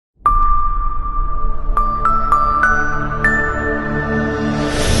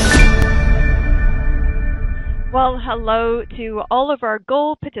Well, hello to all of our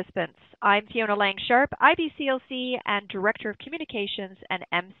goal participants. I'm Fiona Lang Sharp, IBCLC and Director of Communications and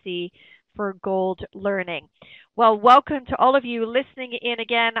MC for Gold Learning. Well, welcome to all of you listening in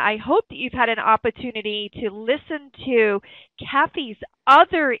again. I hope that you've had an opportunity to listen to Kathy's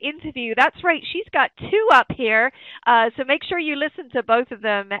other interview. That's right, she's got two up here. So make sure you listen to both of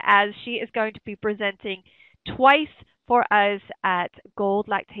them as she is going to be presenting twice for us at Gold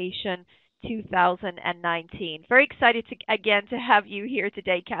Lactation 2019. Very excited again to have you here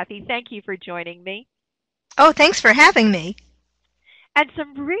today, Kathy. Thank you for joining me. Oh, thanks for having me. And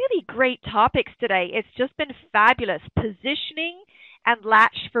some really great topics today. It's just been fabulous. Positioning and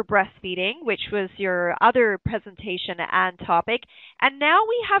latch for breastfeeding, which was your other presentation and topic. And now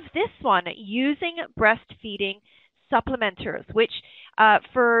we have this one, using breastfeeding supplementers, which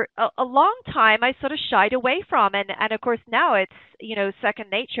for a long time I sort of shied away from. And of course now it's, second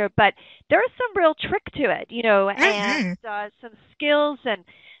nature, but there's some real trick to it, and hmm some skills and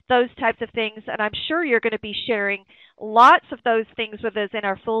those types of things. And I'm sure you're going to be sharing lots of those things with us in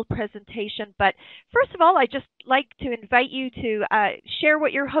our full presentation. But first of all, I'd just like to invite you to share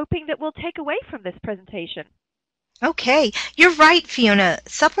what you're hoping that we'll take away from this presentation. Okay, you're right, Fiona.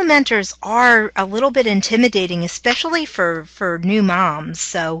 Supplementers are a little bit intimidating, especially for new moms.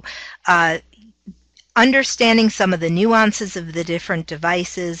 So, uh, understanding some of the nuances of the different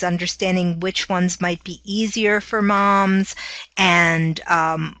devices, understanding which ones might be easier for moms, and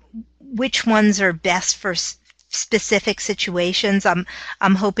which ones are best for specific situations. I'm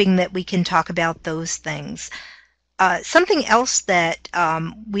hoping that we can talk about those things. Something else that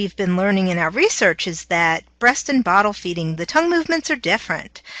we've been learning in our research is that breast and bottle feeding, the tongue movements are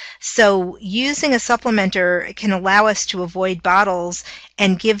different. So using a supplementer can allow us to avoid bottles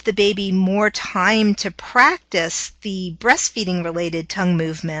and give the baby more time to practice the breastfeeding related tongue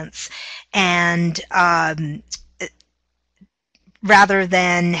movements, and rather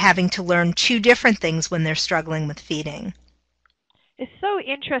than having to learn two different things when they're struggling with feeding. It's so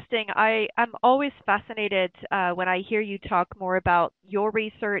interesting. I'm always fascinated when I hear you talk more about your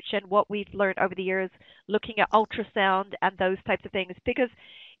research and what we've learned over the years looking at ultrasound and those types of things, because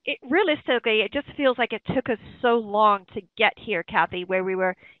realistically, it just feels like it took us so long to get here, Kathy, where we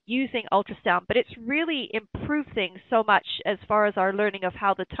were using ultrasound, but it's really improved things so much as far as our learning of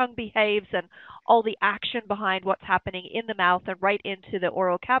how the tongue behaves and all the action behind what's happening in the mouth and right into the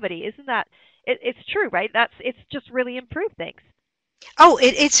oral cavity. Isn't that, it's true, right? It's just really improved things. Oh,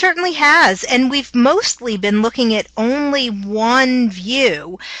 it certainly has. And we've mostly been looking at only one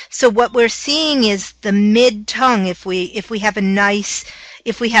view. So what we're seeing is the mid-tongue if we have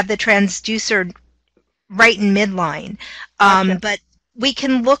if we have the transducer right in midline. Gotcha. But we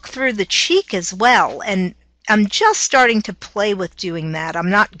can look through the cheek as well. And I'm just starting to play with doing that. I'm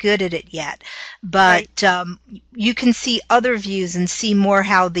not good at it yet. Right. But you can see other views and see more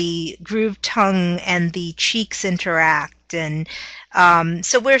how the grooved tongue and the cheeks interact. And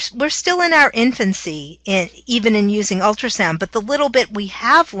so we're still in our infancy, even in using ultrasound, but the little bit we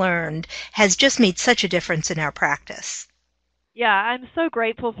have learned has just made such a difference in our practice. Yeah, I'm so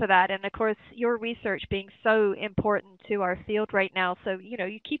grateful for that. And of course, your research being so important to our field right now. So,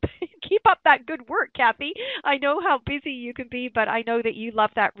 you keep keep up that good work, Kathy. I know how busy you can be, but I know that you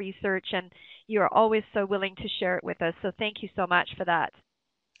love that research and you're always so willing to share it with us. So thank you so much for that.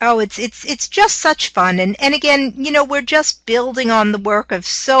 Oh, it's just such fun, and again, we're just building on the work of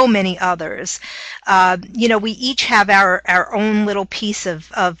so many others. We each have our own little piece of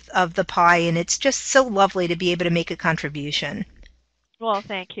the pie, and it's just so lovely to be able to make a contribution. Well,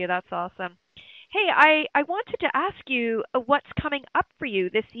 thank you. That's awesome. Hey, I wanted to ask you what's coming up for you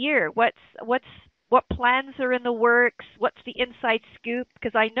this year. What plans are in the works? What's the inside scoop?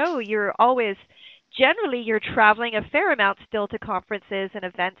 Because I know you're always generally you're traveling a fair amount still to conferences and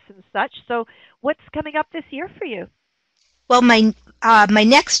events and such. So what's coming up this year for you? Well, my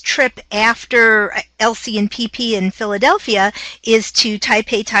next trip after LC and PP in Philadelphia is to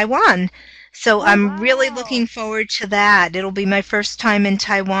Taipei, Taiwan. So Oh, I'm really wow. looking forward to that. It'll be my first time in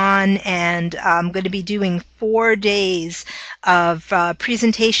Taiwan, and I'm going to be doing 4 days of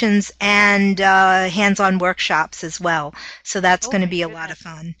presentations and hands-on workshops as well. So that's Oh going to my be a lot goodness. of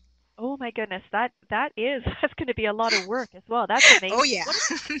fun. Oh my goodness, that is that's going to be a lot of work as well. That's Oh amazing. yeah.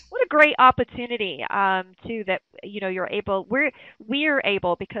 What a great opportunity too that you're able we're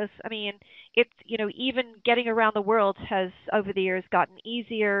able because I mean it's even getting around the world has over the years gotten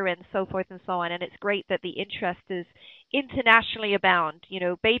easier and so forth and so on, and it's great that the interest is internationally abound.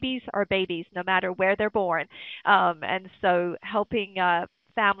 Babies are babies no matter where they're born, and so helping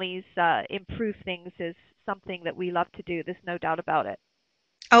families improve things is something that we love to do. There's no doubt about it.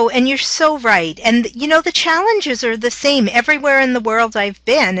 Oh, and you're so right. And the challenges are the same everywhere in the world I've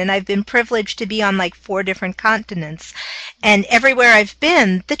been, and I've been privileged to be on like 4 different continents. And everywhere I've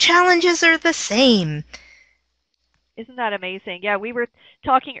been, the challenges are the same. Isn't that amazing? Yeah, we were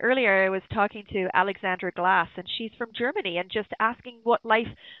talking earlier. I was talking to Alexandra Glass, and she's from Germany, and just asking what life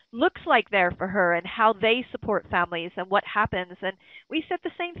looks like there for her and how they support families and what happens. And we said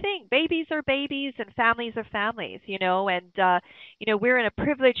the same thing. Babies are babies, and families are families. And we're in a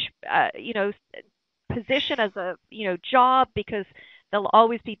privileged, position as a job because there'll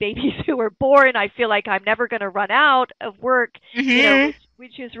always be babies who are born. I feel like I'm never going to run out of work, Hmm.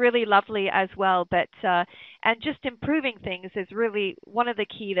 which is really lovely as well. But and just improving things is really one of the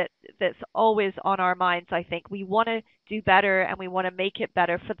key that's always on our minds. I think we want to do better and we want to make it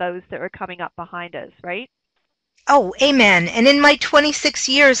better for those that are coming up behind us, right? Oh, amen. And in my 26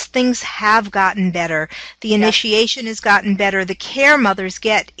 years, things have gotten better. The Yes. initiation has gotten better. The care mothers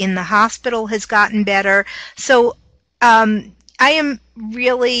get in the hospital has gotten better. So I am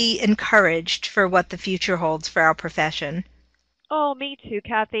really encouraged for what the future holds for our profession. Oh, me too,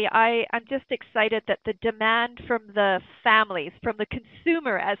 Kathy. I'm just excited that the demand from the families, from the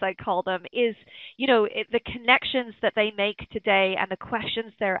consumer, as I call them, is, the connections that they make today and the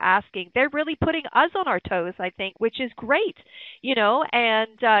questions they're asking. They're really putting us on our toes, I think, which is great,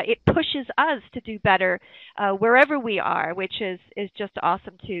 and it pushes us to do better wherever we are, which is just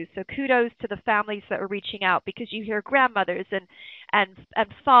awesome too. So kudos to the families that are reaching out because you hear grandmothers and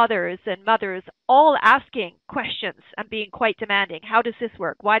fathers and mothers all asking questions and being quite demanding. How does this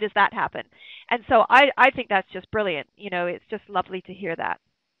work? Why does that happen? And so I think that's just brilliant. It's just lovely to hear that.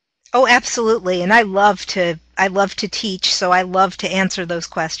 Oh, absolutely. And I love to teach, so I love to answer those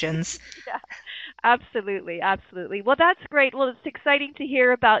questions. Yeah, absolutely, absolutely. Well, that's great. Well, it's exciting to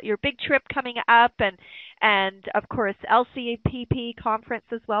hear about your big trip coming up, and of course LCPP conference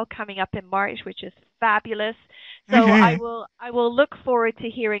as well coming up in March, which is fabulous. So I Hmm. will I will look forward to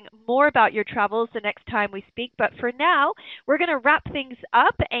hearing more about your travels the next time we speak. But for now, we're going to wrap things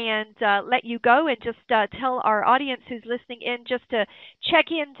up and let you go and just tell our audience who's listening in just to check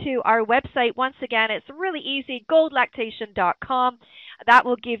into our website once again. It's really easy, goldlactation.com. That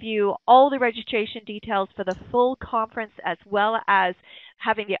will give you all the registration details for the full conference as well as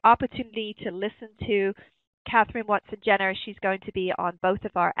having the opportunity to listen to Catherine Watson Jenner. She's going to be on both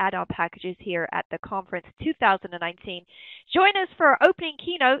of our add on packages here at the conference 2019. Join us for our opening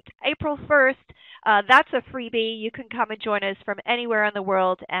keynote April 1st. That's a freebie. You can come and join us from anywhere in the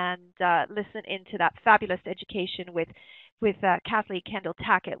world and listen into that fabulous education with Kathleen Kendall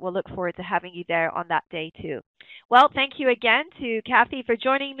Tackett. We'll look forward to having you there on that day too. Well, thank you again to Kathy for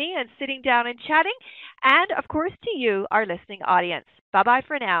joining me and sitting down and chatting, and of course to you, our listening audience. Bye bye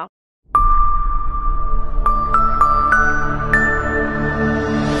for now.